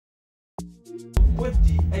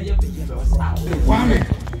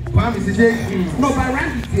Kwame today. No, but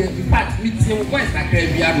Randy here. In fact, meeting voice like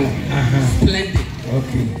splendid.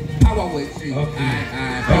 Okay. Power words. Okay.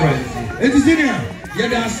 All right. It is in here.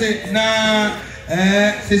 Yeah, say na.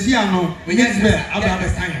 Sesiano, Mzbel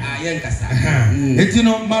Finally. You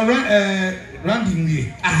know, my Randy,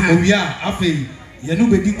 we are after you know,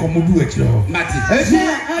 be Komodu at your Matty.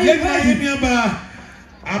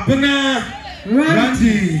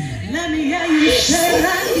 Randy. Let me hear you say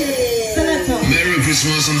Randy. Merry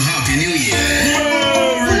Christmas and Happy New Year.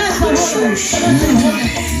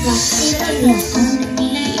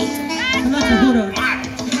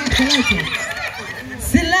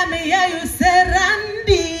 Say let me hear you say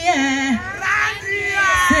Randy.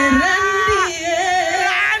 Say Randy.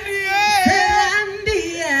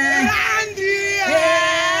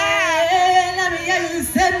 Let me hear you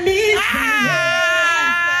say Mzbel.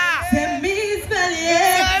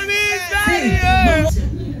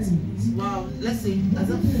 Wow, let's see. As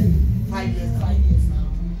of 5 years now.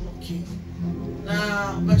 Okay.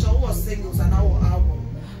 Now, but you was singles and our album.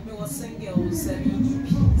 We was singles 7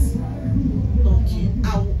 EPs. Okay.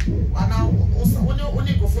 And now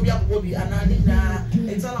only go for your body and I did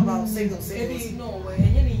it's all about singles. Maybe no,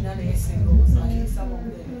 and you need another singles. Okay. Some of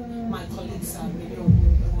my colleagues are really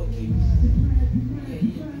working.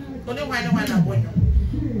 Yeah. Only one I'm going.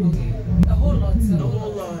 Okay. A whole lot. A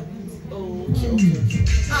whole lot. Okay.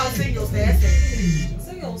 How singles there?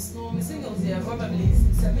 Singles, no, singles they are probably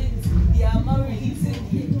they are not releasing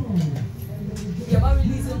yet. They are not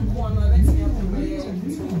releasing one or let's me up the way.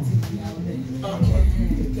 Okay.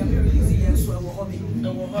 They are releasing yet, so I will hobby.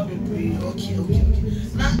 Okay.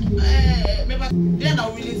 Now, remember they are not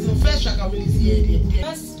releasing first track. I'm releasing here.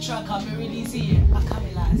 First track I'm releasing here.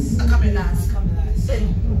 Akamelas.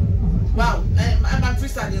 Wow, I'm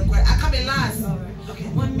freestyling quite. I come in last. Okay.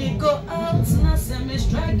 When we go out, now me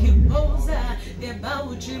strike you pose. They're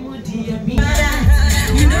about to move dear me.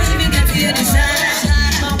 You don't even get to hear the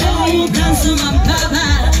sound. Oh, you come to my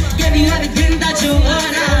papa. Give you everything that you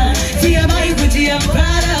wanna. See about you, put you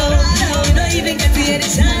proud of. You don't even get to hear the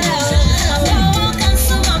sound. Oh, come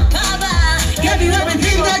to my papa. Give you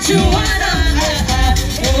everything that you wanna.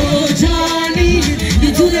 Oh, Johnny,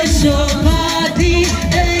 you do the show party.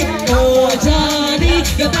 Oh Johnny,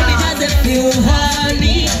 your baby doesn't feel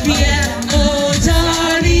honey, yeah. Oh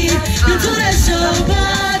Johnny, you do the show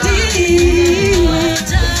body. Oh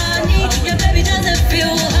Johnny, your baby doesn't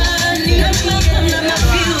feel honey. I'm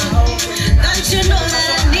feel. Don't you know that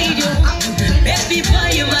I need you? Baby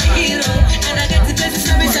boy, you're my hero. And I get to do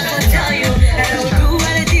something I can tell you. I will do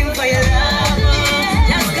anything for your love.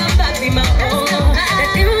 Just come back, be my own. The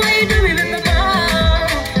thing why you do me,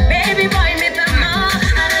 baby boy, me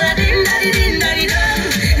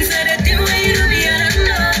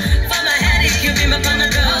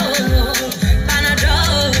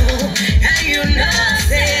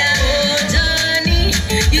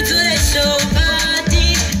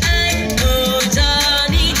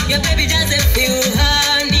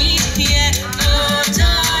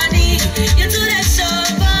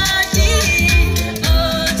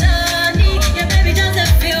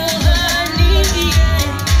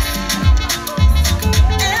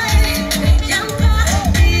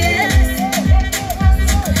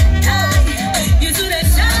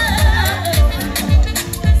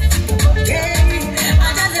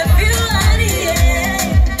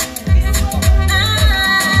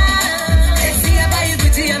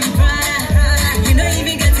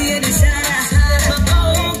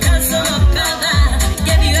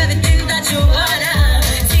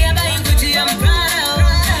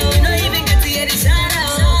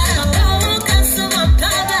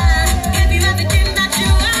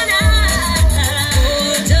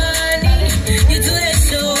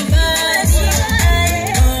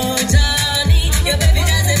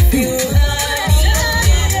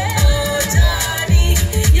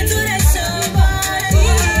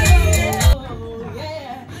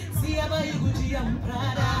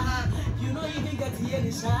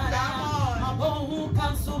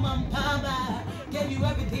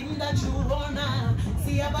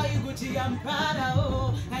I'm proud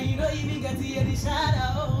of, and you don't even get to hear the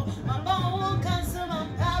shadow. My bone can my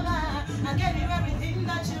power. I gave you everything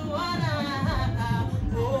that you wanna.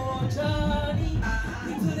 Oh, Johnny,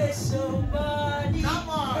 into the show body. Come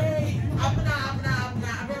on, hey. I'm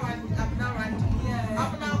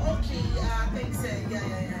now, okay. I think so.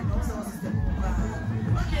 Yeah. No, so system.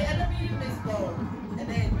 Okay, and then we Mzbel, and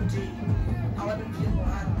then G. I want to feel more.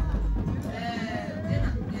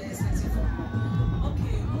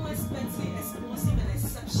 Expensive, explosive, and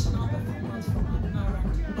exceptional performance from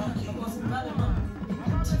Randy. Because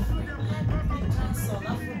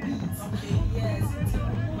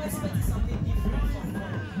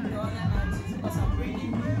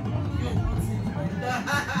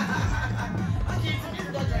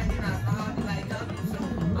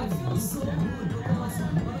so good because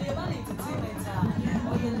you're about entertainment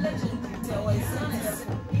or you're legendary or it's not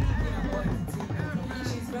anything about entertainment.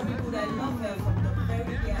 She's very good. I love her from the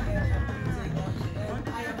very day I heard her music.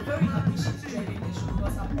 I am very happy she's joining the show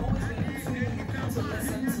because I'm always waiting to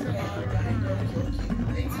listen to her.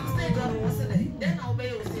 Then I'll be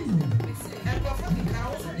your sister. And for fucking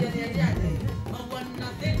cows, they're nothing.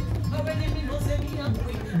 Already me knows me I'm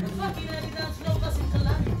free. The fucking Adidas lovers in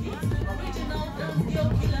calamity. Original dance, the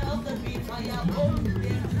killer of the beat. I am old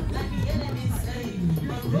like the enemy say.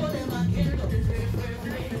 But roll them again,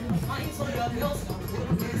 find so your girls come to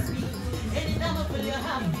against me. Anytime I feel you're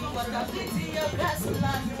happy, but I pity your grass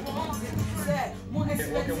life you want it. Say, more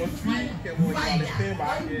expensive fire.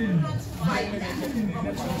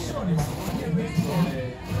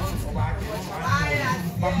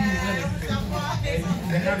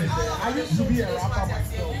 I used to be a rapper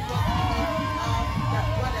myself.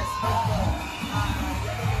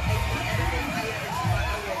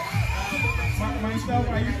 Myself,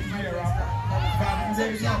 I used to be a rapper. But today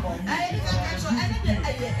it's about me.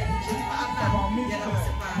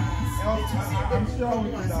 I'm sure we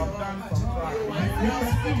could have done some track. You can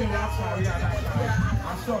see the rap career.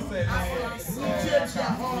 I'm sure say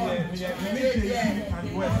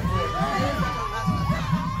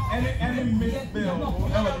any Mzbel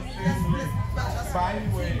will ever the same way. By the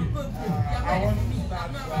way, I want to start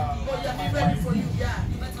I'm ready for you, yeah.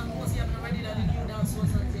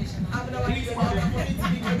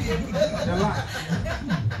 the line.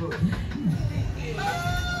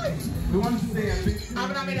 We want to say a big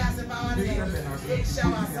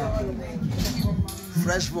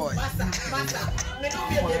Fresh boy.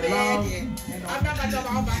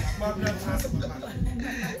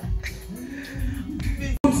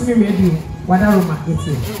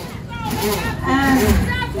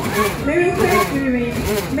 Very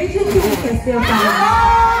quick, make sure you can still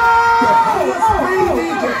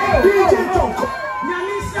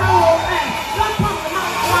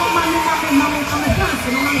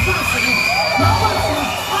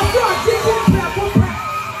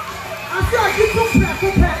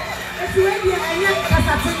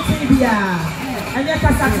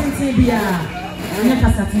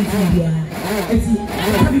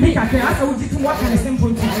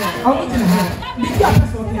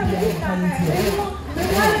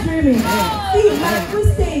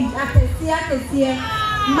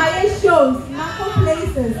my shows, my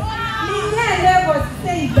places. I never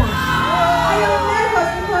say that. I am nervous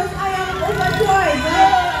because I am overjoyed.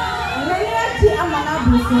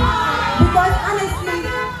 Because honestly,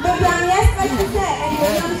 maybe I'm expecting to say, and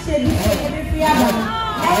you're not shady every free hour.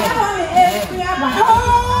 I never want every free hour.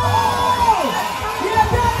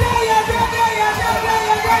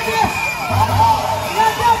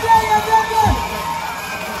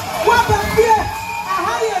 What about fear?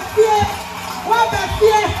 How you fear? What about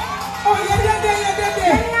fear? Oh,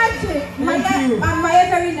 I'm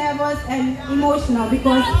very nervous and emotional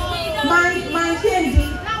because my changing,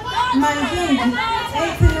 my changing.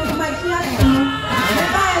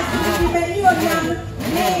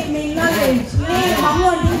 Me knowledge, my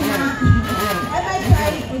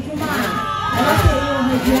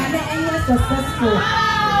successful.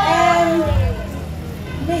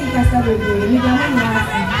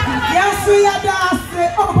 Yes, we are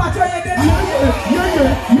dancing. Oh, but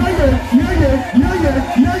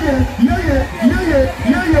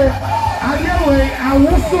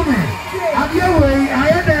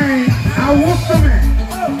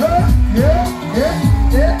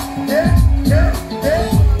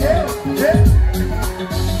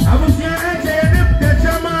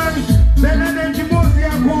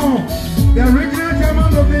the original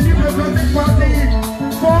chairman of the Democratic Party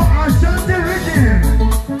for Ashanti region.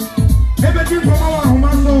 Everything from our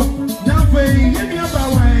Humaso, Nafe,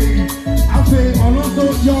 Yemiabawa, Afe, Oloso,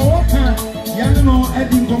 your water, Yanino,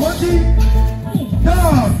 Eddie Komoti.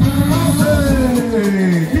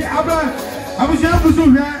 The Abba, Abusha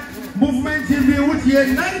movement TV, which here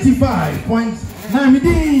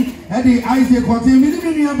 95.9 at the Isaac Hotel,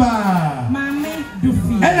 Minimiaba.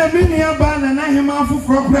 And a miniaba, and I am out for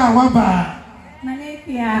Waba.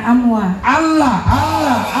 Malaysia, Amwa. Allah.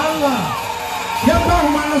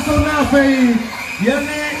 Yaba, so now,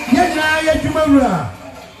 Yana,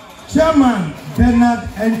 Chairman Bernard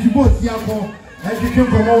and Jibot Yako, and you can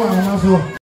come over and also.